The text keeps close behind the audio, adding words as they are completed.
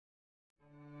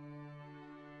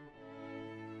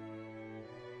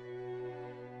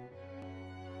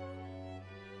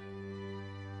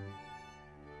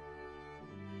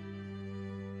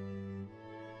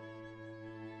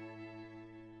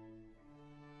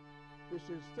This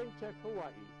is ThinkTech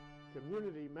Hawaii.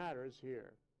 Community matters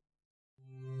here.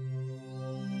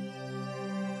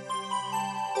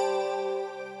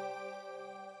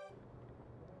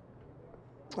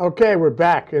 Okay, we're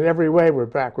back. In every way, we're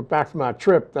back. We're back from our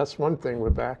trip. That's one thing, we're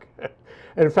back.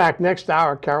 In fact, next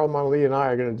hour, Carol Monley and I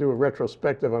are going to do a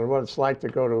retrospective on what it's like to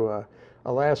go to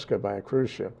Alaska by a cruise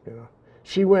ship.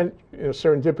 She went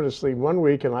serendipitously one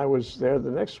week, and I was there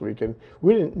the next week, and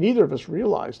neither of us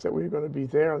realized that we were going to be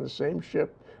there on the same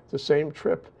ship, the same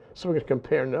trip. So we're going to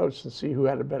compare notes and see who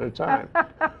had a better time.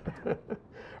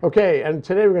 Okay, and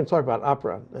today we're going to talk about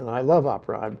opera, and I love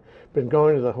opera. I've been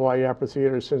going to the Hawaii Opera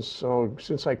Theater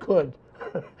since I could,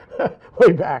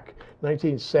 way back,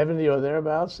 1970 or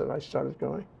thereabouts, that I started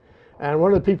going. And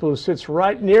one of the people who sits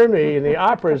right near me in the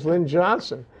opera is Lynne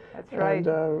Johnson. That's right.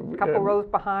 And, a couple rows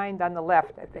behind on the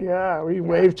left, I think. Yeah, we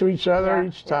wave to each other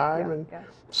each time. And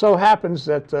so happens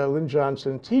that Lynne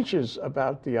Johnson teaches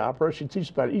about the opera. She teaches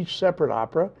about each separate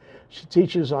opera. She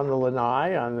teaches on the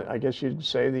lanai, on, I guess you'd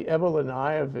say, the Eva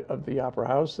lanai of the Opera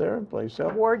House there in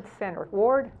Blaisdell. Ward Center.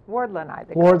 Ward lanai.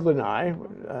 Ward lanai.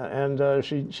 And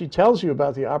she tells you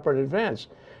about the opera in advance.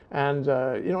 And,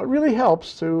 it really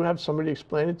helps to have somebody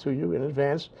explain it to you in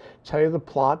advance, tell you the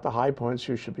plot, the high points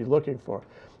you should be looking for.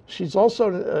 She's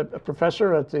also a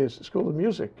professor at the School of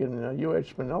Music in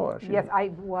UH Manoa. Yes, I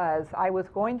was. I was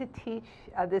going to teach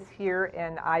this year,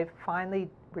 and I finally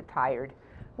retired.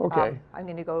 Okay. I'm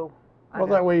going to go. Well,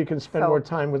 that way you can spend more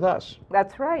time with us.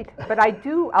 That's right. But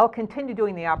I'll continue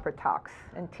doing the opera talks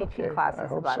and teaching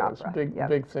classes about opera. It's a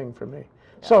big thing for me.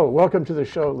 Yeah. So, welcome to the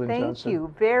show, Lynne Johnson. Thank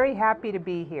you. Very happy to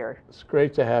be here. It's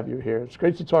great to have you here. It's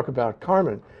great to talk about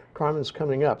Carmen. Carmen's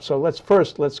coming up. So let's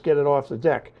get it off the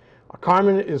deck.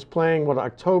 Carmen is playing,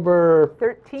 October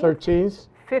 13th?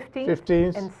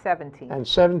 15th and 17th. And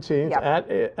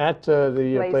 17th at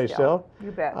the Blaisdell.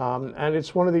 You bet. And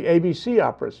it's one of the ABC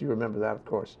operas. You remember that, of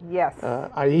course. Yes.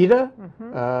 Aida.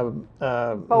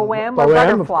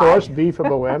 Bohème, of course. B for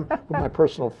Bohème, my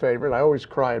personal favorite. I always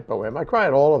cry at Bohème. I cry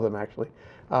at all of them, actually.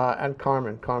 And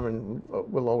Carmen. Carmen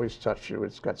will always touch you.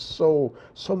 It's got so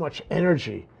much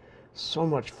energy, so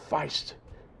much feist.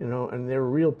 And they're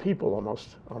real people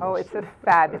almost. Oh, it's a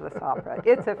fabulous opera.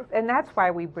 And that's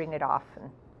why we bring it often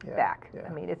back. Yeah.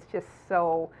 I mean, it's just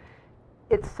so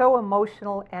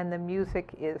emotional, and the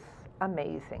music is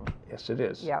amazing. Yes, it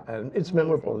is. Yeah. And it's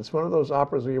memorable. It's one of those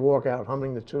operas where you walk out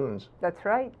humming the tunes. That's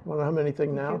right. Want to hum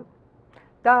anything now?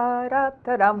 Da da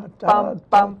da dum bum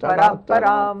bum ba dum ba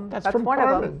dum. That's from one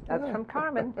Carmen. of them. That's from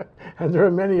Carmen. And there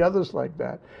are many others like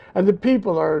that. And the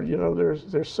people are,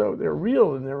 they're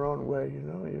real in their own way.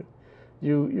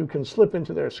 You can slip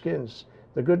into their skins.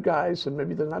 The good guys and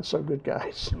maybe the not so good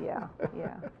guys. Yeah.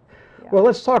 Well,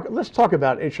 let's talk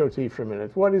about HOT for a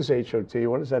minute. What is HOT?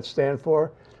 What does that stand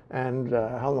for? And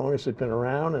how long has it been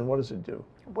around? And what does it do?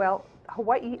 Well,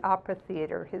 Hawaii Opera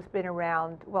Theater has been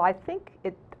around. Well, I think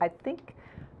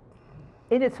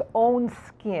in its own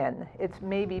skin, it's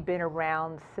maybe been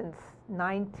around since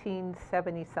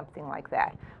 1970, something like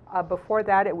that. Before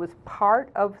that, it was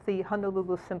part of the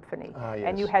Honolulu Symphony. Yes.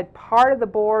 And you had part of the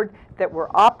board that were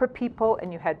opera people,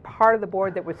 and you had part of the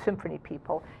board that were symphony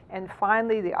people. And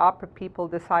finally, the opera people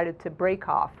decided to break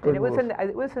off. Good and it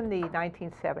was in the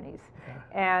 1970s.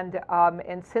 Yeah.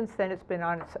 And since then, it's been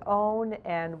on its own,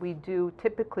 and we do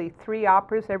typically 3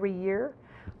 operas every year.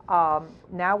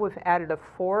 Now we've added a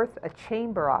 4th, a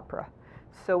chamber opera.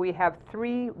 So we have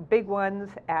 3 big ones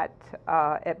at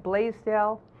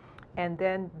Blaisdell, and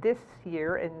then this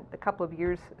year, and a couple of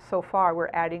years so far, we're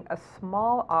adding a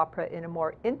small opera in a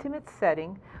more intimate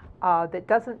setting that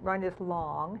doesn't run as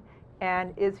long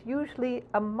and is usually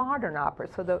a modern opera.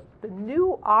 So the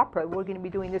new opera we're going to be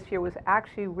doing this year was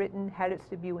actually had its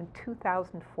debut in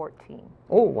 2014.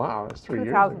 Oh, wow, that's 3 years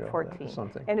ago. 2014. That's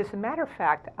something. And as a matter of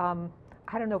fact,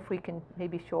 I don't know if we can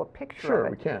maybe show a picture Sure,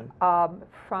 of it. we can.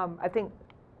 From, I think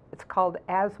it's called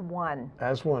As One.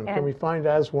 As One. Can we find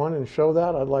As One and show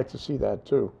that? I'd like to see that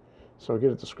too. So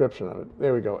get a description of it.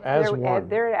 There we go. As One.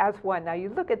 There, As One. Now you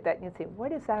look at that and you think,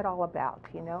 what is that all about?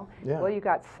 Yeah. Well, you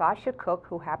got Sasha Cook,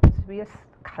 who happens to be a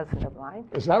cousin of mine.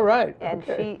 Is that right? And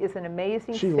okay. She is an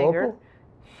amazing singer.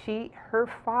 Local? Her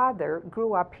father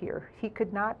grew up here. He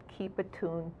could not keep a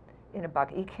tune in a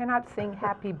bucket. He cannot sing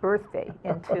Happy Birthday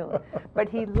in tune, but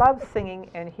he loves singing,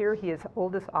 and here he is,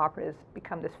 oldest opera, has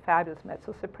become this fabulous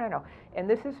mezzo-soprano. And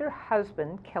this is her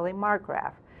husband, Kelly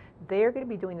Margraf. They're going to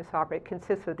be doing this opera. It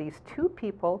consists of these 2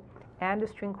 people and a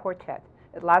string quartet.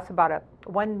 It lasts about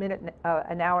 1 minute,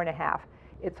 an hour and a half.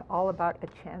 It's all about a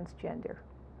transgender.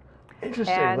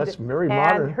 Interesting. That's very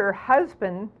modern. And her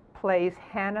husband plays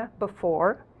Hannah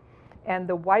before, and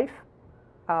the wife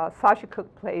Sasha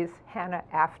Cook plays Hannah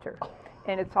After.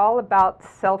 And it's all about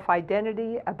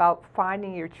self-identity, about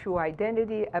finding your true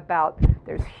identity, about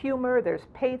there's humor, there's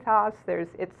pathos,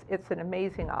 it's an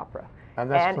amazing opera.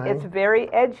 And that's playing? It's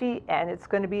very edgy, and it's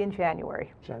going to be in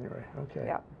January. January, okay.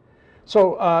 Yeah.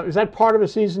 So is that part of a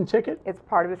season ticket? It's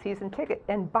part of a season ticket.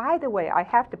 And by the way, I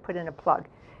have to put in a plug.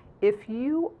 If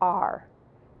you are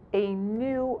a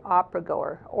new opera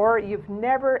goer, or you've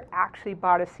never actually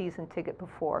bought a season ticket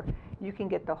before, you can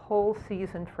get the whole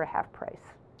season for half price.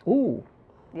 Ooh.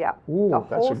 Yeah, Ooh, the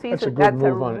whole season. That's a good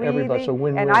move on everybody. It's a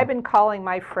win-win. And I've been calling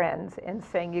my friends and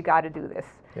saying, you got to do this.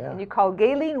 Yeah. And you call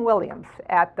Gayleen Williams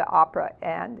at the opera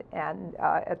and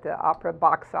at the opera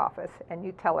box office, and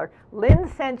you tell her,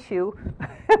 Lynne sent you,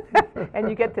 and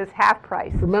you get this half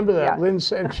price. Remember that, yeah. Lynne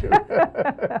sent you.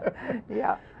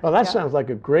 Yeah. Well, that yeah. sounds like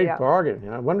a great yeah. bargain.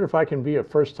 I wonder if I can be a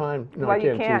first-time. No, well, I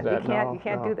can't do that. You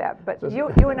can't no. do that. But you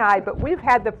and I, but we've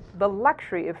had the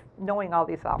luxury of knowing all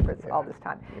these operas all this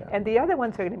time. Yeah. And the other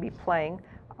ones are going to be playing.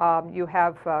 You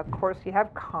have, of course, you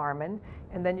have Carmen,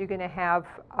 and then you're going to have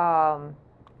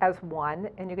as one,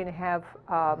 and you're going to have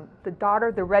The Daughter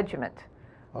of the Regiment.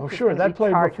 Oh, sure, that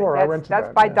played before. I went to that.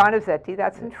 That's by Donizetti.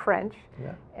 That's in French.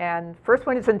 Yeah. And first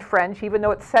one is in French, even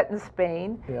though it's set in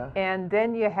Spain. Yeah. And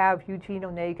then you have Eugene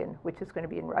Onegin, which is going to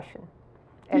be in Russian.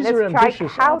 And These are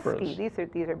ambitious operas. These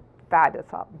are fabulous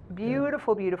operas.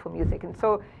 Beautiful, beautiful music. And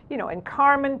so, in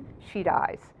Carmen, she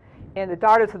dies. In The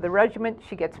Daughters of the Regiment,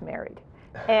 she gets married.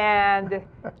 And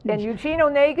Eugene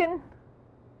Onegin,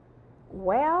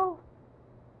 well,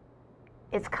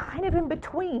 it's kind of in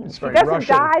between. She doesn't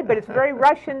Russian. die, but it's very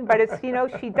Russian, but it's,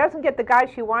 she doesn't get the guy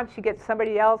she wants, she gets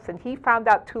somebody else, and he found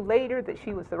out too later that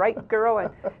she was the right girl, and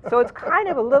so it's kind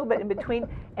of a little bit in between.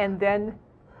 And then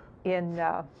in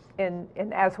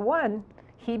As One,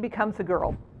 he becomes a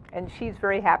girl, and she's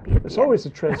very happy at the There's end. always a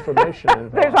transformation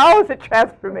involved. There's always a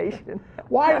transformation.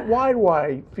 Why do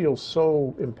I feel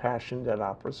so impassioned at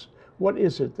operas? What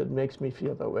is it that makes me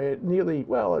feel that way? At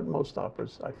most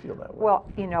operas, I feel that way.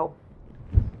 Well,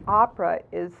 opera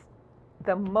is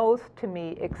the most, to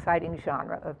me, exciting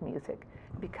genre of music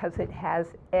because it has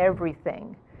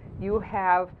everything. You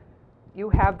have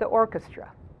the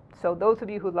orchestra. So those of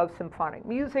you who love symphonic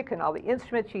music and all the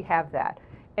instruments, you have that.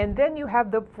 And then you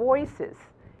have the voices.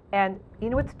 And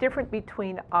what's different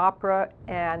between opera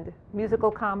and musical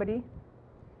comedy?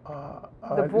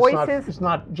 The voices. It's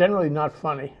not generally not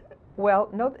funny. Well,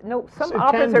 no. Some It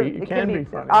operas can be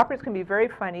funny. Operas can be very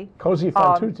funny. Così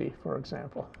fan tutti, for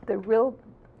example. The real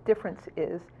difference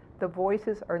is the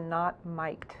voices are not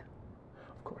mic'd.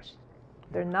 Of course.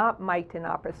 They're not mic'd in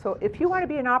opera. So if you want to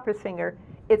be an opera singer,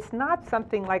 it's not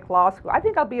something like law school. I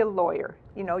think I'll be a lawyer.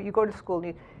 You go to school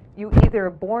and you either are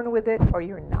born with it or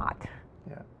you're not.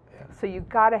 Yeah. So you've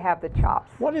got to have the chops.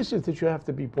 What is it that you have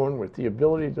to be born with? The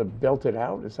ability to belt it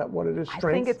out? Is that what it is?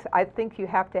 Strength? I think you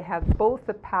have to have both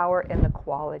the power and the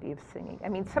quality of singing. I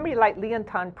mean, somebody like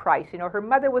Leontyne Price, her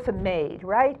mother was a maid,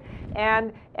 right?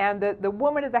 And the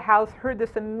woman of the house heard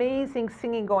this amazing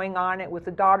singing going on. It was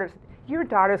the daughters. Your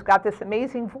daughter's got this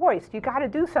amazing voice. You got to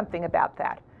do something about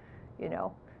that,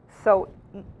 So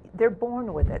they're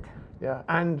born with it. Yeah,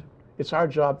 and it's our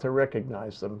job to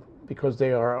recognize them because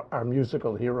they are our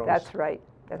musical heroes. That's right.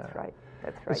 That's right.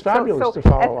 That's right. It's fabulous to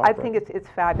follow I opera. think it's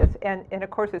fabulous. And of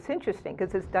course, it's interesting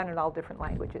because it's done in all different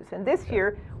languages. And this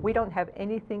year, we don't have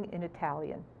anything in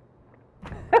Italian,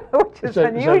 which is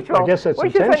unusual. I guess that's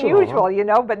which is intentional,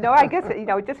 unusual, huh? But no, I guess,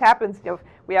 it just happens.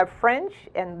 We have French,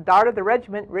 and Daughter of the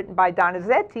Regiment, written by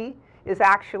Donizetti, is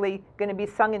actually going to be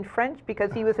sung in French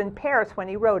because he was in Paris when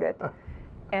he wrote it.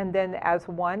 And then As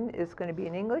One is going to be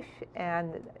in English,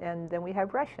 and then we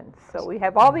have Russian. So we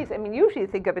have all these. I mean, usually you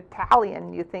think of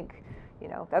Italian, you think,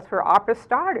 that's where opera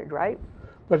started, right?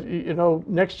 But,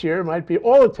 next year it might be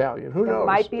all Italian. Who knows? It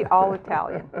might be all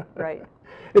Italian, right.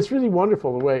 It's really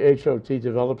wonderful the way HOT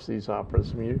develops these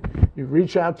operas. I mean, you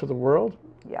reach out to the world.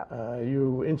 Yeah.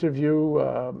 You interview,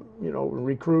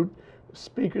 recruit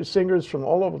singers from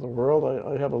all over the world.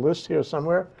 I have a list here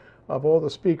somewhere of all the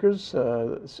speakers,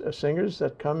 singers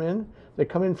that come in. They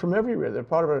come in from everywhere. They're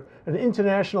part of an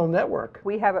international network.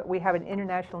 We have an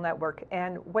international network,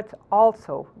 and what's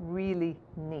also really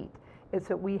neat is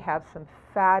that we have some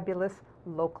fabulous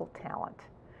local talent.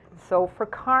 So for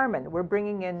Carmen, we're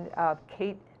bringing in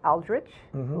Kate Aldrich,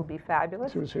 who will be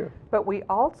fabulous. She was here. But we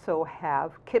also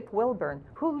have Kip Wilburn,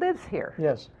 who lives here.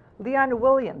 Yes. Leon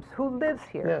Williams, who lives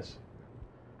here. Yes.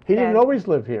 He didn't always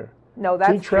live here. No,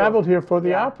 that's He traveled true. here for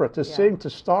the opera, to sing, to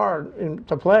star,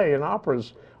 to play in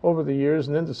operas over the years,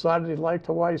 and then decided he liked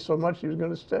Hawaii so much he was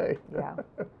going to stay. Yeah,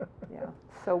 yeah.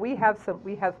 So we have some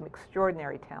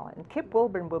extraordinary talent. And Kip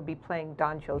Wilburn will be playing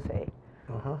Don Jose,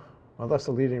 Uh-huh. Well, that's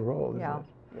the leading role, isn't Yeah, it?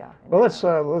 yeah. Well,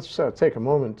 let's take a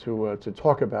moment to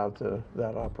talk about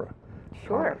that opera.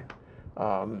 Sure.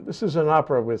 This is an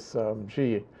opera with,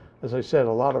 gee, as I said,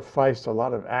 a lot of feist, a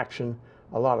lot of action,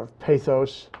 a lot of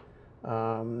pathos,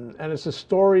 and it's a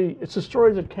story. It's a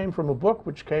story that came from a book,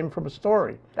 which came from a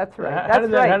story. That's right. How That's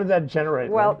did that, right. How did that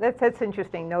generate? Well, Lynne? that's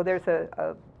interesting. No, there's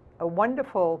a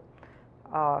wonderful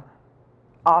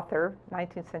author,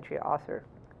 19th century author,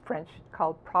 French,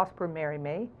 called Prosper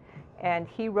Mérimée, and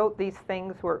he wrote these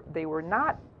things where they were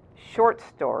not short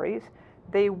stories,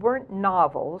 they weren't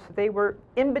novels, they were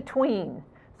in between.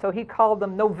 So he called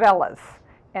them novellas,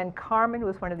 and Carmen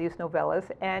was one of these novellas,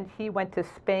 and he went to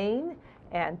Spain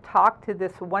and talked to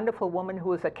this wonderful woman who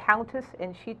was a countess,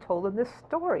 and she told him this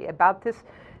story about this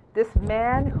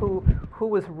man who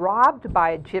was robbed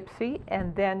by a gypsy,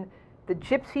 and then the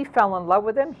gypsy fell in love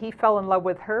with him, he fell in love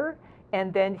with her,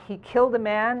 and then he killed a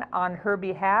man on her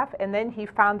behalf, and then he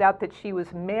found out that she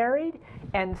was married,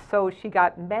 and so he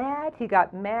got mad,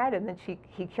 and then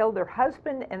he killed her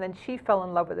husband, and then she fell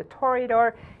in love with a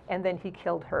toreador, and then he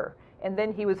killed her. And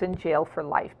then he was in jail for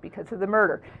life because of the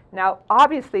murder. Now,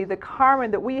 obviously, the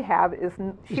Carmen that we have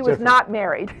she was not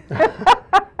married.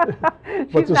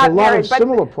 But there's a lot of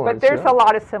similar points. But there's a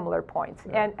lot of similar points.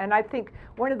 Yeah. And I think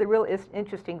one of the real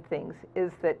interesting things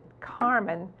is that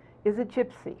Carmen is a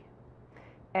gypsy.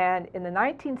 And in the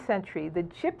 19th century, the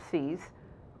gypsies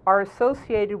are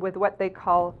associated with what they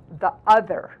call the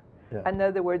other. Yeah. In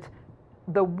other words,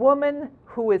 the woman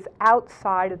who is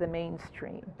outside of the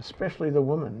mainstream. Especially the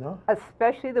woman, no?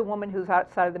 Especially the woman who's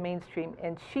outside of the mainstream.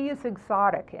 And she is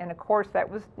exotic. And of course, that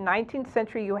was 19th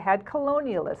century, you had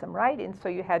colonialism, right? And so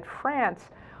you had France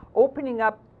opening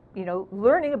up, you know,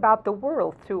 learning about the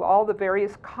world through all the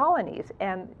various colonies.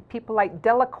 And people like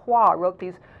Delacroix wrote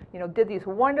these, you know, did these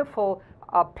wonderful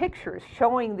pictures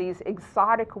showing these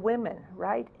exotic women,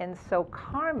 right? And so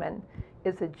Carmen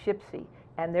is a gypsy.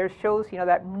 And there shows, you know,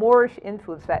 that Moorish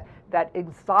influence, that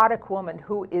exotic woman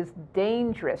who is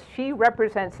dangerous. She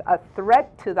represents a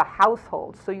threat to the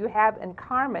household. So you have in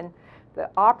Carmen, the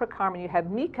opera Carmen, you have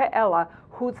Micaela,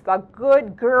 who's the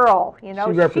good girl. You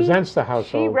know, she represents the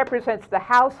household. She represents the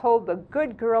household, the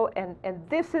good girl, and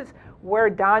this is where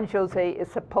Don Jose is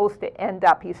supposed to end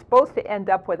up. He's supposed to end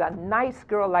up with a nice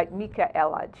girl like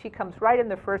Micaela. She comes right in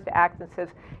the first act and says,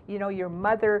 you know, your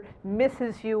mother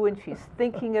misses you and she's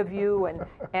thinking of you,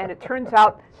 and it turns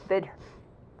out that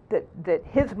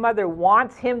his mother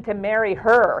wants him to marry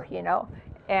her, you know.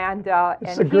 And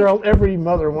it's a girl every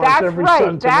mother wants every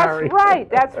son to marry. That's right,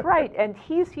 that's right. And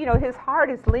he's, you know, his heart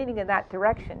is leaning in that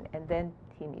direction. And then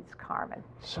he meets Carmen.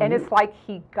 So and it's like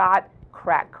he got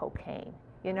crack cocaine,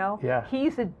 you know? Yeah.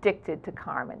 He's addicted to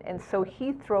Carmen. And so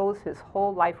he throws his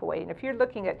whole life away. And if you're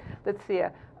looking at, let's say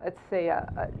a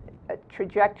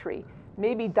trajectory,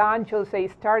 maybe Don Jose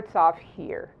starts off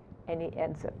here and he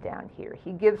ends up down here.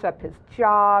 He gives up his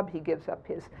job, he gives up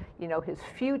his, you know, his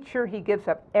future, he gives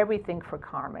up everything for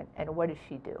Carmen. And what does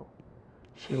she do?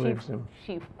 She leaves him.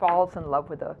 She falls in love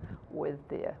with the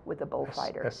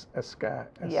bullfighter. Escamillo.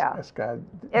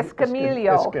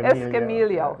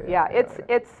 Yeah.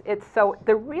 It's so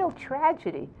the real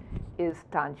tragedy is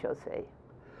Don Jose.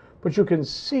 But you can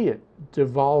see it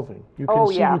devolving. You can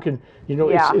see. Yeah. You can. You know.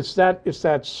 Yeah. It's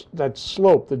that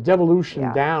slope, the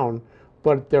devolution down.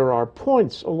 But there are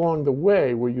points along the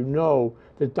way where you know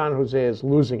that Don Jose is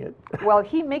losing it. Well,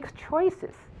 he makes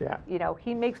choices. Yeah. You know,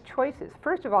 he makes choices.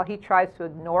 First of all, he tries to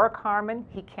ignore Carmen.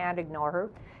 He can't ignore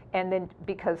her. And then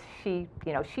because she,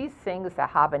 you know, she sings the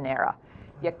habanera.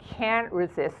 You can't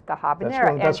resist the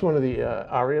habanera. That's one of the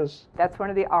arias? That's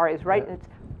one of the arias, right? Yeah. And it's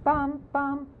bum,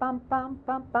 bum, bum, bum,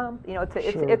 bum, bum. You know, it's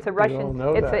a Russian,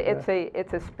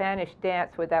 it's a Spanish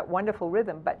dance with that wonderful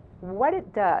rhythm. But what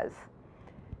it does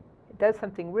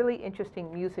something really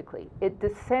interesting musically. It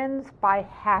descends by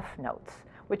half notes,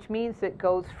 which means it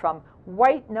goes from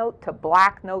white note to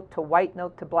black note to white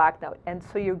note to black note. And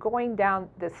so you're going down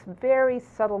this very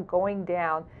subtle going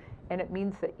down, and it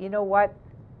means that, you know what,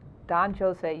 Don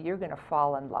Jose, you're going to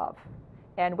fall in love.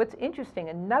 And what's interesting,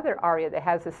 another aria that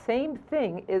has the same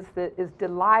thing is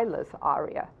Delilah's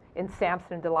aria in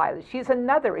Samson and Delilah. She's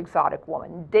another exotic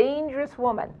woman, dangerous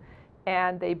woman.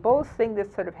 And they both sing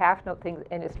this sort of half-note thing,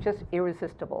 and it's just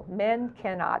irresistible. Men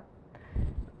cannot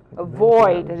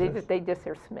avoid, they just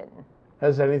are smitten.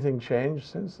 Has anything changed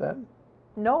since then?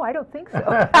 No, I don't think so.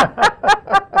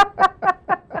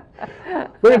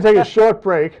 We're going to take a short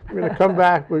break. We're going to come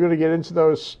back. We're going to get into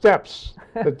those steps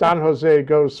that Don Jose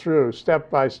goes through,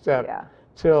 step by step,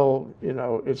 till, you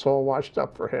know, it's all washed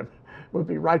up for him. We'll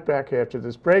be right back after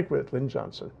this break with Lynne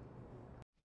Johnson.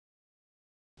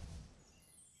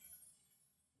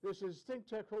 This is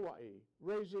ThinkTech Hawaii,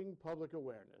 raising public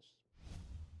awareness.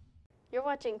 You're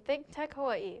watching ThinkTech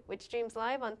Hawaii, which streams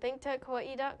live on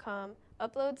thinktechhawaii.com,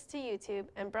 uploads to YouTube,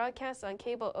 and broadcasts on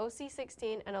cable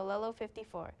OC16 and Olelo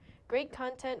 54. Great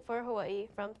content for Hawaii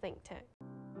from ThinkTech.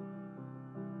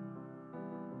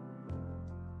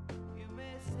 You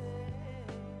may say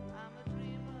I'm a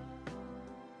dreamer,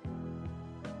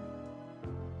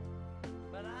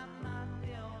 but I'm not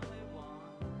the only one.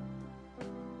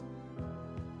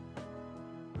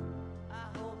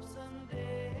 I hope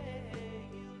someday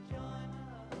you'll join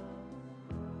us,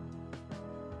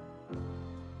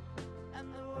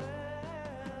 and the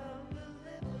world will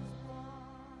live as one.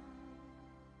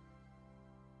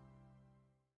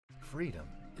 Freedom.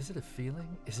 Is it a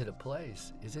feeling? Is it a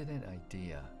place? Is it an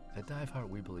idea? At DiveHeart,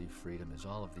 we believe freedom is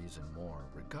all of these and more,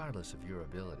 regardless of your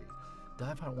ability.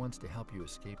 DiveHeart wants to help you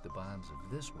escape the bonds of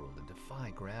this world and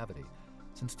defy gravity.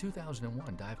 Since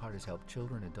 2001, DiveHeart has helped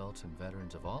children, adults, and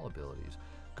veterans of all abilities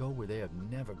go where they have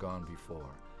never gone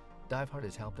before. DiveHeart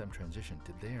has helped them transition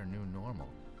to their new normal.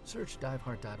 Search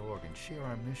diveheart.org and share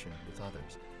our mission with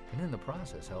others, and in the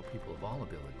process, help people of all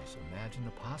abilities imagine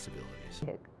the possibilities.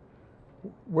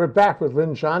 We're back with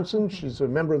Lynne Johnson. She's a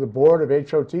member of the board of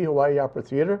HOT, Hawaii Opera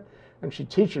Theater, and she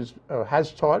teaches,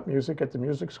 has taught music at the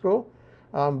music school,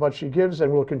 but she gives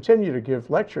and will continue to give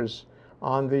lectures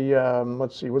on the,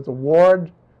 let's see, with the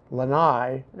Ward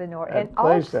Lanai. And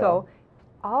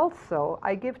also,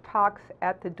 I give talks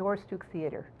at the Doris Duke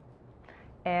Theater.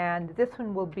 And this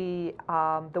one will be,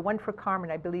 the one for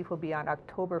Carmen, I believe, will be on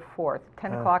October 4th,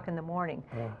 10 o'clock in the morning.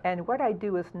 And what I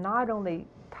do is not only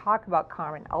talk about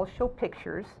Carmen, I'll show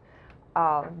pictures,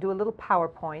 do a little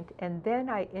PowerPoint, and then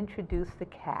I introduce the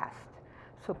cast.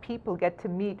 So people get to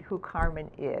meet who Carmen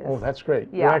is. Oh, that's great.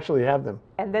 Yeah. You actually have them.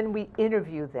 And then we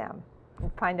interview them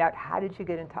and find out, how did you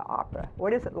get into opera?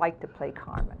 What is it like to play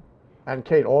Carmen? And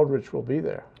Kate Aldrich will be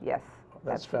there. Yes,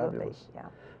 That's absolutely. fabulous. Yeah.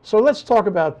 So let's talk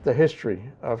about the history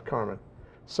of Carmen.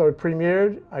 So it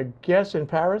premiered, I guess, in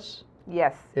Paris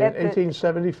Yes. in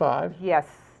 1875. Yes,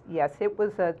 yes. It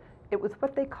was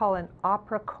what they call an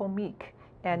opera comique.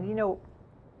 And you know,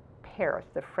 Paris,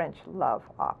 the French love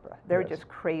opera. They're Yes. just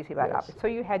crazy about Yes. opera. So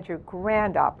you had your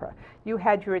grand opera, you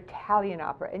had your Italian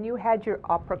opera, and you had your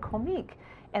opera comique.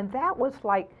 And that was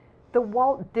like the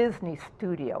Walt Disney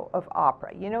studio of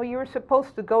opera. You know, you were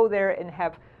supposed to go there and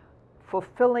have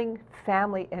fulfilling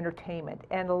family entertainment.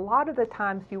 And a lot of the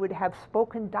times you would have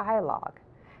spoken dialogue.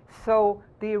 So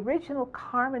the original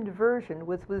Carmen version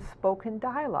was with spoken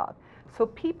dialogue. So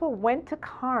people went to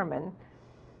Carmen,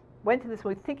 went to this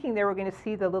movie thinking they were going to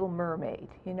see The Little Mermaid,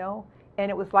 you know? And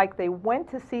it was like they went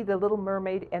to see The Little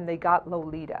Mermaid and they got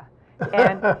Lolita.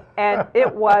 And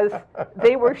it was,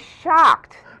 they were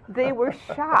shocked. They were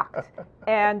shocked.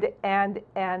 And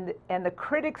the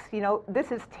critics, you know,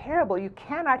 this is terrible. You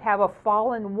cannot have a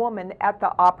fallen woman at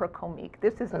the opera comique.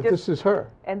 This is just, This is her.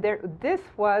 and this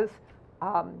was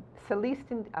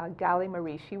Celestine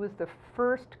Galli-Marie. She was the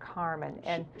first Carmen.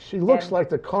 And She looks and like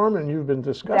the Carmen you've been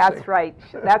discussing. that's right.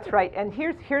 That's right. And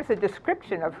here's a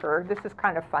description of her. This is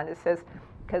kind of fun. It says,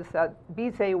 because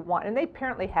Bizet won, and they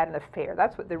apparently had an affair.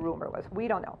 That's what the rumor was. We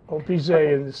don't know. Oh,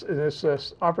 Bizet in this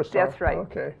opera star. That's right.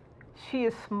 Okay. She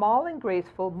is small and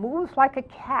graceful, moves like a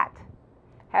cat,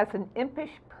 has an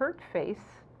impish, pert face,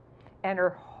 and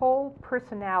her whole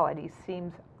personality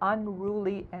seems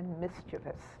unruly and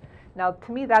mischievous. Now,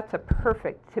 to me, that's a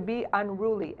perfect, to be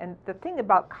unruly. And the thing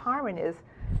about Carmen is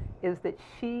that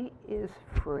she is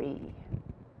free,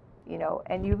 you know.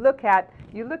 And you look at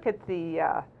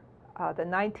the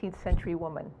 19th century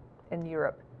woman in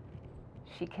Europe.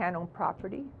 She can't own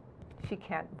property. She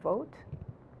can't vote,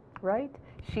 right?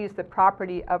 She's the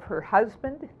property of her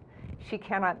husband. She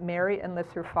cannot marry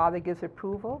unless her father gives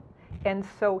approval. And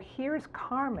so here's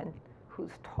Carmen,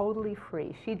 who's totally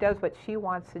free. She does what she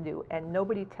wants to do, and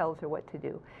nobody tells her what to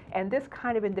do. And this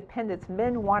kind of independence,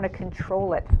 men want to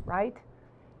control it, right?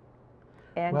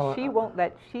 And Well, she won't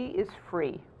let, she is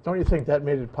free. Don't you think that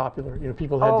made it popular? You know,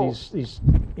 people had Oh. these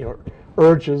you know,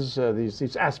 urges,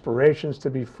 these aspirations to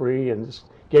be free, and just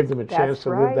gave them a chance That's to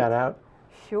live right. that out.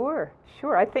 Sure,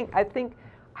 sure. I think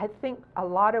a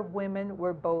lot of women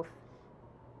were both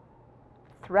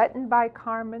threatened by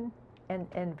Carmen and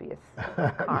envious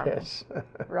of Carmen, Yes.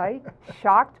 right?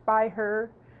 Shocked by her,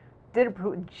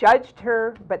 judged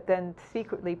her, but then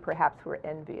secretly perhaps were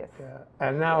envious. Yeah.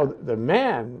 And now the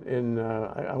man in,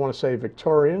 I want to say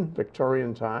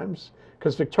Victorian times,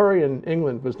 because Victorian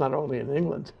England was not only in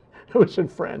England, it was in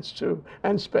France too,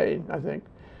 and Spain, I think.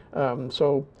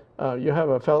 So you have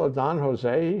a fellow, Don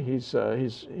Jose,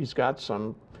 he's got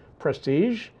some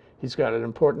prestige. He's got an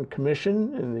important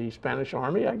commission in the Spanish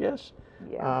army, I guess.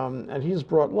 Yeah. and he's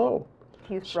brought low.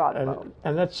 He's brought and, low.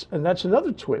 and that's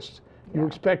another twist. You Yeah.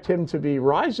 expect him to be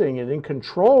rising and in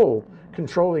control,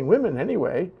 controlling women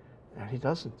anyway, and he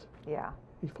doesn't. Yeah.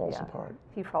 He falls Yeah. apart.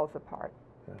 He falls apart.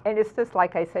 Yeah. And it's just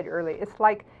like I said earlier. It's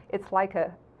like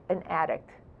an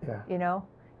addict, Yeah. you know.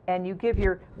 And you give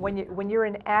when you're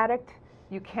an addict,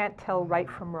 you can't tell right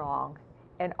from wrong,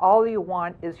 and all you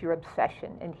want is your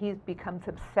obsession. And he becomes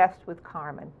obsessed with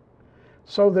Carmen.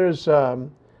 So there's a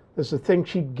thing.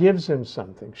 She gives him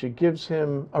something. She gives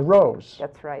him a rose.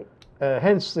 That's right.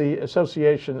 Hence the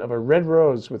association of a red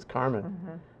rose with Carmen.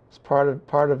 Mm-hmm. It's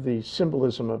part of the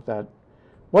symbolism of that.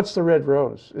 What's the red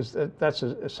rose? That's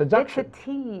a seduction? It's a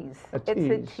tease. A It's a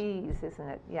tease. tease, isn't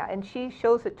it? Yeah, and she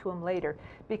shows it to him later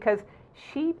because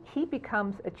he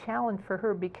becomes a challenge for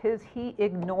her because he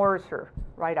ignores her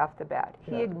right off the bat.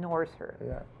 He Yeah. ignores her.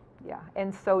 Yeah. Yeah,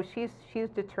 and so she's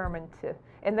determined to.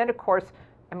 And then of course,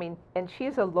 I mean, and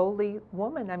she's a lowly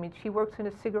woman. I mean, she works in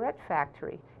a cigarette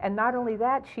factory, and not only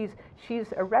that,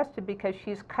 she's arrested because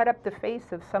she's cut up the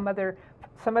face of some other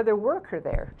worker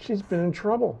there. She's been in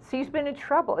trouble. She's been in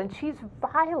trouble, and she's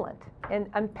violent and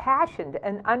impassioned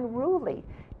and unruly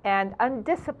and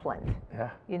undisciplined. Yeah.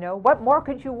 You know, what more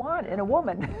could you want in a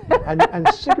woman? And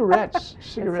cigarettes.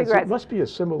 cigarettes. It must be a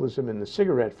symbolism in the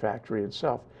cigarette factory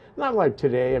itself. Not like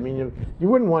today. I mean, you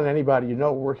wouldn't want anybody you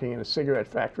know working in a cigarette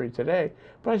factory today.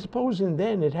 But I suppose in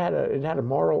then it had a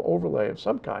moral overlay of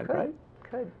some kind, right?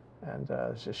 Could. And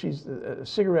so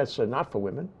cigarettes are not for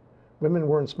women. Women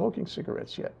weren't smoking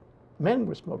cigarettes yet. Men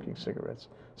were smoking cigarettes.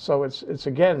 So it's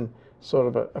again sort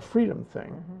of a freedom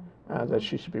thing, that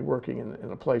she should be working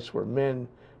in a place where men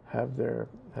have their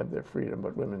freedom,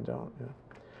 but women don't. Yeah.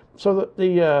 So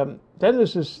then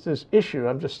there's this issue.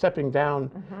 I'm just stepping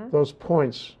down those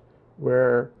points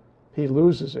where he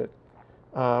loses it,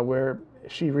 where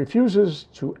she refuses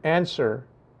to answer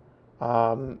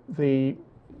the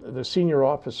senior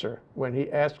officer when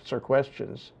he asks her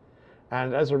questions,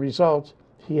 and as a result,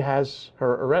 he has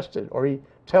her arrested, or he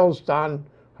tells Don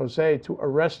Jose to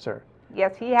arrest her.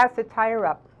 Yes, he has to tie her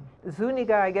up.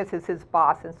 Zuniga, I guess, is his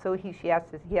boss, and so he has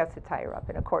to tie her up.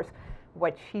 And of course,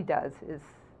 what she does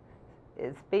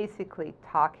is basically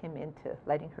talk him into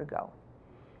letting her go.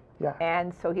 Yeah.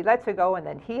 And so he lets her go, and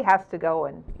then he has to go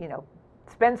and, you know,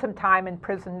 spend some time in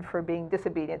prison for being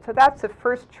disobedient. So that's the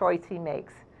first choice he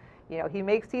makes. You know, he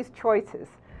makes these choices,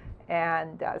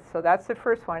 and so that's the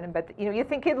first one. But you know, you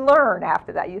think he'd learn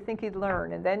after that. You think he'd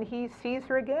learn, and then he sees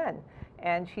her again,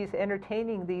 and she's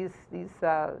entertaining these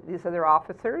other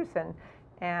officers,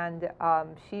 and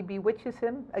she bewitches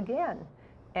him again.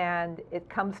 And it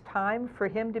comes time for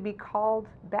him to be called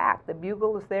back. The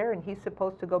bugle is there, and he's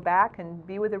supposed to go back and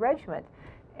be with the regiment.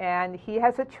 And he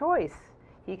has a choice.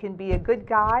 He can be a good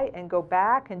guy and go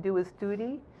back and do his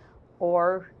duty,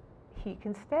 or he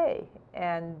can stay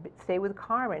with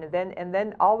Carmen. And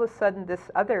then all of a sudden, this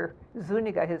other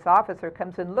Zuniga, his officer,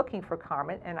 comes in looking for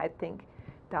Carmen. And I think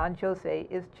Don Jose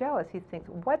is jealous. He thinks,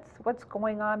 what's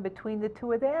going on between the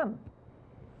two of them?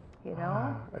 You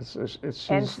know, It's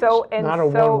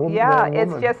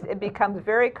it becomes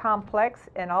very complex,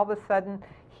 and all of a sudden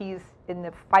he's in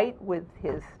the fight with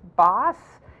his boss,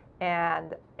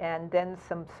 and then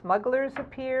some smugglers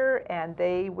appear, and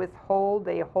they hold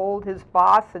his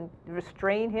boss and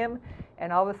restrain him,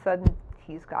 and all of a sudden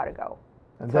he's got to go.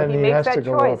 And So then he he makes has that to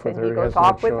go choice, off with and her. he goes has no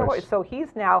off with her. choice. So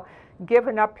he's now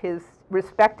given up his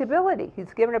respectability.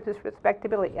 He's given up his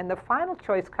respectability, and the final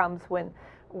choice comes when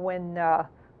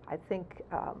I think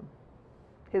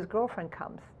his girlfriend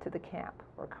comes to the camp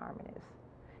where Carmen is,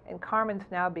 and Carmen's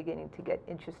now beginning to get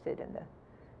interested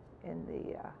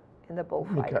in the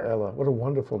bullfighter. Micaela, what a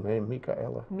wonderful name,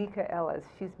 Micaela. Micaela,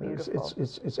 she's beautiful.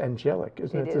 It's angelic,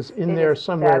 isn't it? It It's is. in It there is.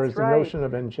 somewhere That's is the right. notion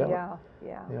of angelic.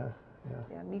 Yeah,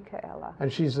 Micaela.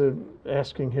 And she's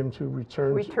asking him to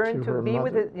return to her be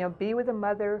mother. be with the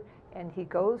mother, and he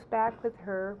goes back with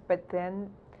her. But then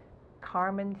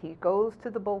Carmen, he goes to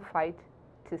the bullfight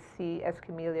to see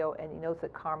Escamillo, and he knows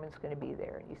that Carmen's going to be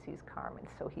there, and he sees Carmen,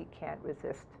 so he can't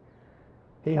resist.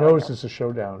 He knows it's a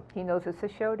showdown. He knows it's a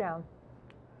showdown.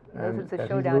 He knows And it's a that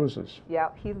showdown. he loses. Yeah,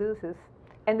 he loses.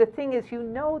 And the thing is, you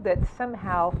know that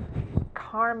somehow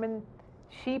Carmen,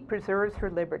 she preserves her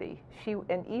liberty.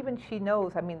 And even she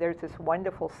knows, I mean, there's this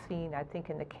wonderful scene, I think,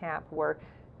 in the camp where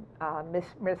Miss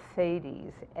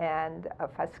Mercedes and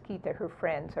Fasquita, her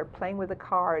friends, are playing with the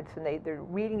cards, and they're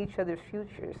reading each other's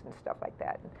futures and stuff like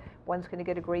that. And one's going to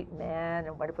get a great man,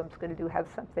 and one of them's going to have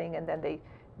something, and then they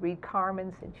read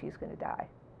Carmen's, and she's going to die.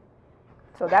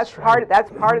 So that's right.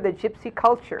 part of the gypsy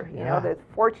culture. You know, Yeah. the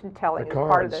fortune telling The is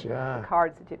part of cards, yeah. the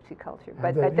cards of gypsy culture.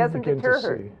 But then that you doesn't begin to deter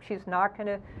her. see. She's not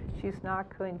going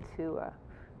to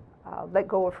let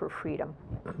go of her freedom.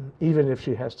 Even if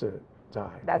she has to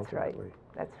die. That's right. ultimately.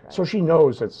 That's right. So she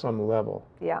knows at some level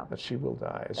yeah. that she will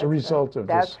die as That's a right. result of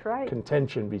That's this right.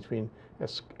 contention between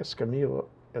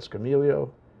Escamillo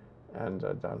and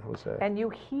Don Jose. And you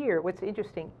hear what's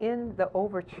interesting in the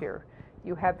overture.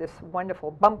 You have this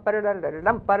wonderful bump, and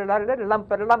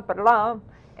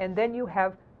then you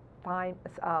have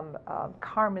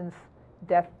Carmen's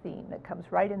death theme that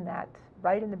comes right in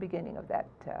the beginning of that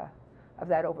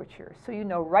overture. So you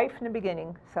know right from the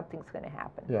beginning something's going to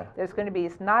happen. Yeah. There's going to be,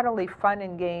 it's not only fun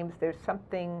and games, there's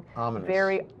something Ominous.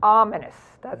 very ominous.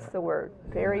 That's the word,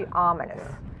 very ominous.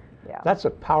 Yeah. That's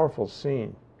a powerful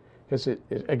scene because it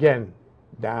again,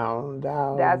 down,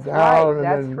 down, That's down. right. And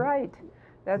That's then, right.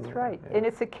 That's right. yeah. And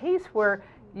it's a case where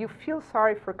you feel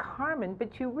sorry for Carmen,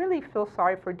 but you really feel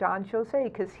sorry for Don Jose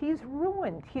because he's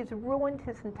ruined. He's ruined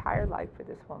his entire life for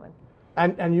this woman.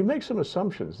 And you make some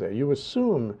assumptions there. You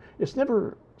assume it's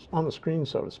never on the screen,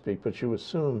 so to speak, but you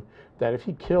assume that if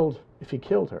he killed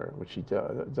her, which he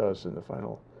does in the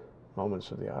final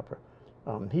moments of the opera,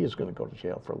 he is going to go to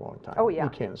jail for a long time. Oh, yeah. You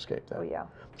can't escape that. Oh, yeah.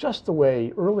 Just the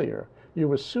way earlier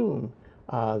you assume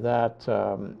that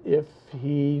if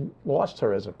he lost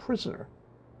her as a prisoner,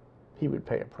 he would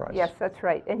pay a price. Yes, that's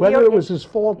right. And Whether it was his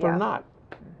fault yeah. or not,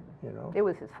 you know. It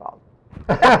was his fault.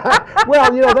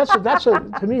 Well, you know,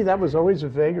 to me that was always a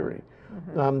vagary.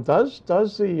 Does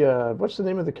the what's the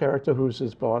name of the character who's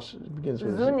his boss? It begins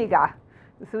with Zuniga.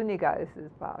 Zuniga is his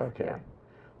boss. Okay.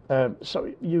 Yeah.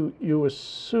 So you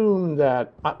assume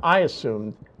that I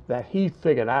assumed that he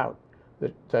figured out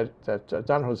that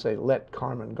Don Jose let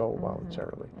Carmen go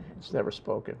voluntarily. It's never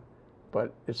spoken,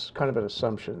 but it's kind of an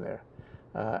assumption there,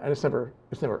 and it's never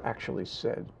actually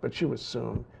said. But you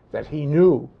assume that he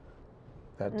knew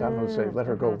that Don Jose let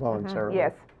her go voluntarily.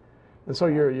 Yes. And so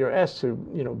you're asked to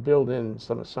build in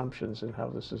some assumptions in how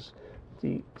this is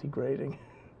degrading.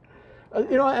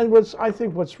 And I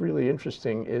think what's really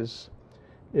interesting is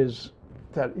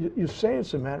that you say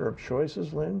it's a matter of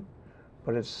choices, Lynne,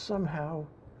 but it's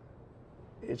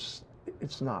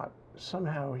not.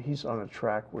 Somehow he's on a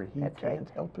track where he can't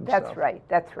help himself. That's right.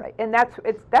 That's right. And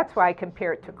that's why I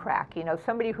compare it to crack. You know,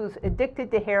 somebody who's addicted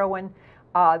to heroin,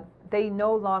 they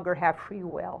no longer have free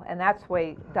will, and that's the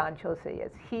way Don Jose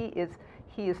is. He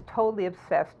is totally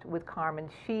obsessed with Carmen.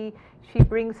 She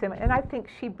brings him, and I think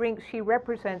she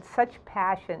represents such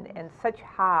passion and such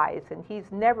highs, and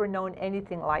he's never known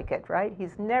anything like it, right?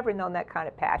 He's never known that kind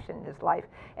of passion in his life,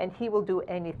 and he will do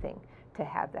anything to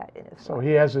have that in his life. So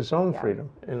he has his own freedom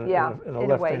in a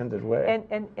left-handed way.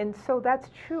 And so that's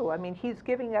true. I mean, he's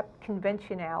giving up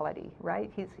conventionality, right?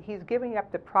 He's giving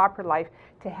up the proper life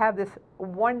to have this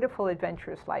wonderful,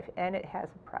 adventurous life, and it has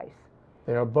a price.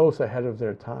 They are both ahead of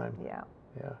their time. Yeah.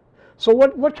 Yeah. So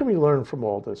what can we learn from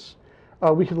all this?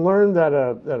 We can learn that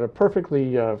a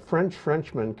perfectly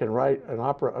Frenchman can write an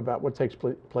opera about what takes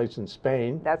place in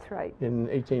Spain. That's right. In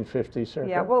 1850, circa.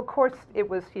 Yeah. Well, of course, it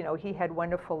was. He had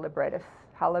wonderful librettists,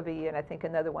 Halavi, and I think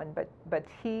another one. But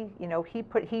he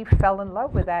fell in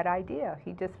love with that idea.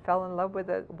 He just fell in love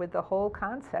with the whole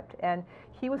concept, and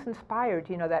he was inspired.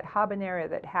 That habanera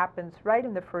that happens right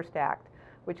in the first act,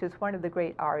 which is one of the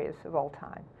great arias of all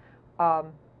time.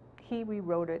 He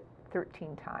rewrote it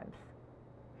 13 times.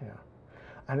 Yeah.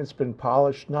 And it's been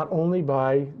polished not only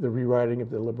by the rewriting of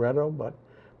the libretto, but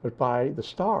by the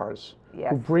stars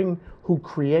Yes. who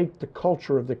create the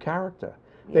culture of the character.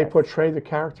 They Yes. portray the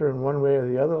character in one way or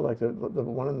the other, like the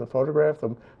one in the photograph,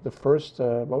 the first,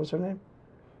 what was her name?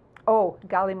 Oh,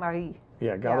 Galli-Marie.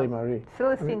 Yeah, Galli-Marie.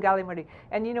 Celestine Galli-Marie.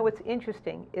 And what's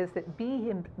interesting is that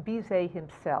Bizet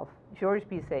himself, Georges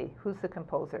Bizet, who's the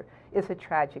composer, is a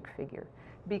tragic figure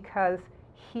because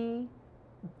he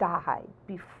died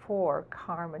before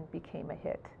Carmen became a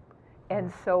hit.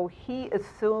 And so he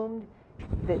assumed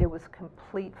that it was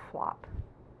complete flop.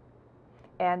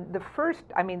 And the first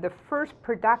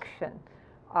production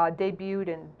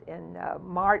debuted in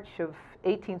March of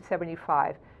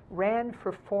 1875, ran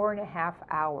for 4.5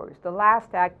 hours. The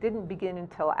last act didn't begin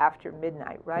until after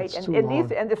midnight, right? It's too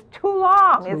long. And it's too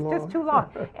long. It's Just too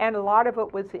long. And a lot of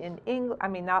it was in English. I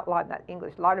mean, not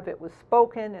English. A lot of it was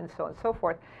spoken, and so on and so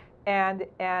forth. And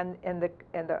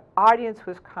the audience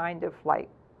was kind of like,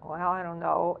 well, I don't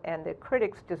know. And the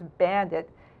critics just banned it,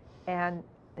 and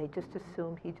he just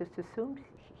assumed. He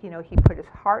put his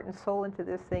heart and soul into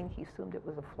this thing. He assumed it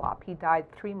was a flop. He died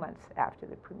 3 months after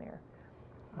the premiere.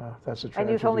 That's a tragedy. And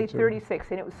he was only too. 36,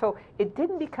 and it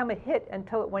didn't become a hit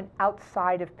until it went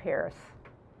outside of Paris.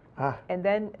 And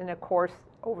then, and of course,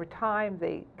 over time,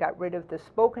 they got rid of the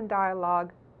spoken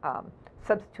dialogue,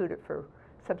 substituted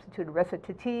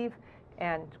recitative,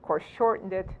 and of course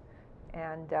shortened it.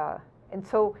 And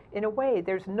so, in a way,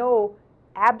 there's no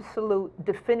absolute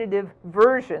definitive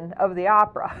version of the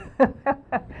opera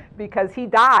because he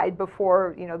died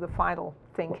before, you know, the final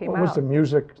thing came out. What was the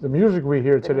music? The music we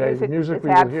hear today, the music we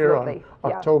will hear on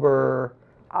October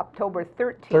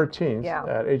 13th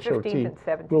at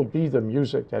HOT will be the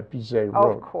music that Bizet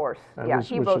wrote. Of course, and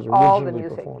he which wrote was all the originally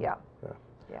music, performed.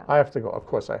 yeah. I have to go. Of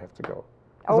course I have to go.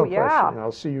 Oh, no question.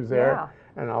 I'll see you there,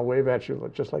 and I'll wave at you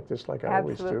just like this, like I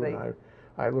always do. And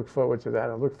I look forward to that.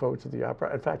 I look forward to the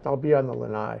opera. In fact, I'll be on the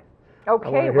Lanai. Okay,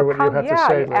 I want to hear what you have to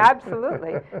say, Lynne.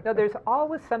 Absolutely. No, there's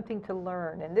always something to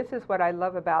learn, and this is what I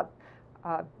love about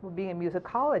being a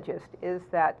musicologist, is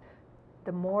that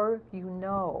the more you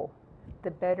know,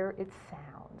 the better it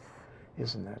sounds.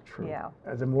 Isn't that true? Yeah.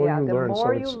 The more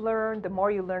you learn, the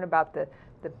more you learn about the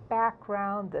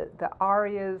background, the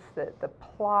arias, the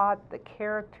plot, the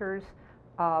characters,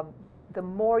 the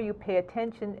more you pay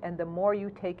attention and the more you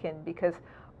take in, because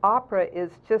opera is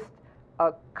just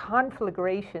a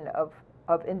conflagration of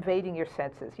invading your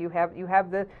senses. You have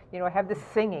the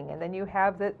singing, and then you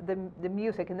have the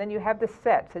music, and then you have the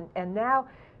sets, and now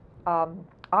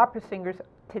opera singers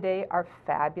today are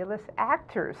fabulous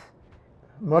actors.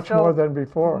 Much more than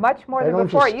before. Much more than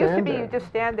before. It used to be you just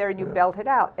stand there and you belt it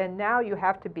out, and now you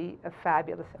have to be a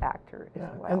fabulous actor as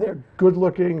well. And they're good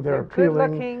looking, they're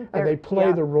appealing, and they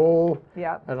play the role.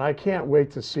 Yeah. And I can't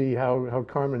wait to see how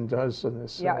Carmen does in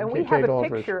this. Yeah, and we have a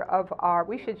picture of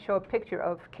we should show a picture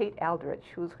of Kate Aldrich,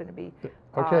 who's going to be.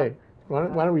 Okay, why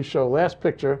don't we show last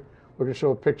picture? We're going to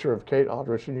show a picture of Kate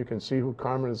Aldrich, and you can see who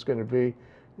Carmen is going to be.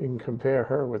 You can compare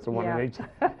her with the one in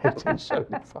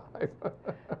 1875.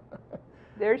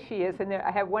 There she is, and I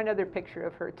have one other picture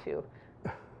of her too.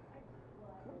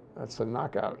 That's a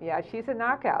knockout. Yeah, she's a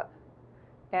knockout.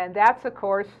 And that's, of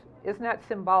course, isn't that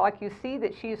symbolic? You see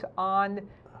that she's on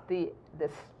the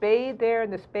spade there,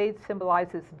 and the spade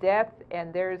symbolizes death,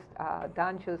 and there's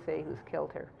Don Jose who's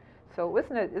killed her. So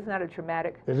isn't that a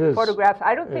dramatic photograph?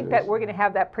 I don't think that we're going to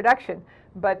have that production,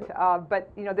 but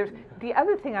you know, there's the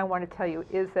other thing I want to tell you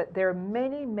is that there are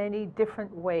many, many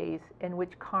different ways in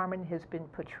which Carmen has been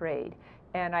portrayed.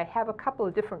 And I have a couple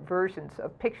of different versions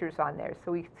of pictures on there.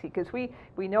 So we see, because we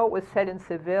know it was set in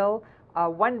Seville.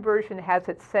 One version has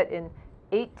it set in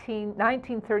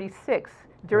 1936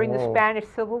 during the Spanish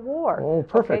Civil War. Oh,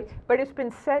 perfect. Okay? But it's been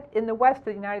set in the west of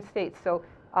the United States. So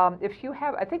if you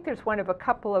have, I think there's one of a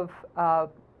couple of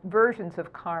versions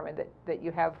of Carmen that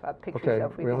you have pictures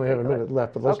of. We only have a minute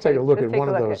left, but let's take a look at one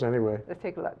of those anyway. Let's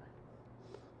take a look.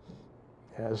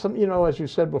 Yeah, you know, as you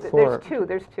said before.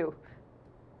 There's two.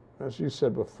 As you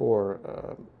said before,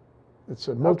 it's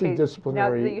a multidisciplinary.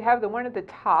 Now you have the one at the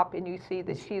top, and you see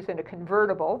that she's in a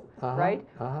convertible, right?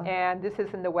 And this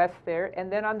is in the west there.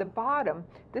 And then on the bottom,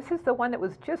 this is the one that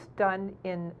was just done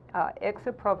in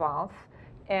Aix-en-Provence.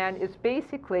 And it's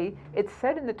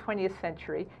set in the 20th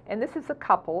century. And this is a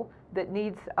couple that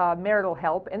needs marital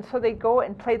help. And so they go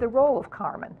and play the role of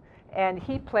Carmen. And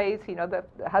he plays, you know, the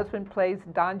husband plays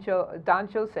Don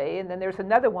Jose, and then there's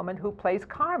another woman who plays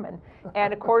Carmen.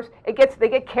 And of course, they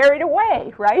get carried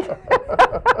away, right?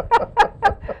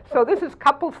 So this is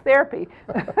couples therapy.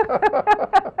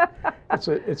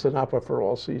 It's an opera for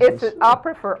all seasons. It's an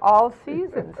opera for all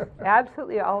seasons,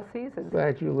 absolutely all seasons.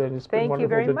 Thank you, Lynne. It's been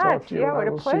wonderful to talk to you. Yeah, what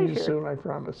a pleasure. I will see you soon, I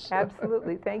promise.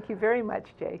 Absolutely. Thank you very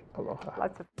much, Jay. Aloha.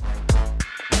 Lots of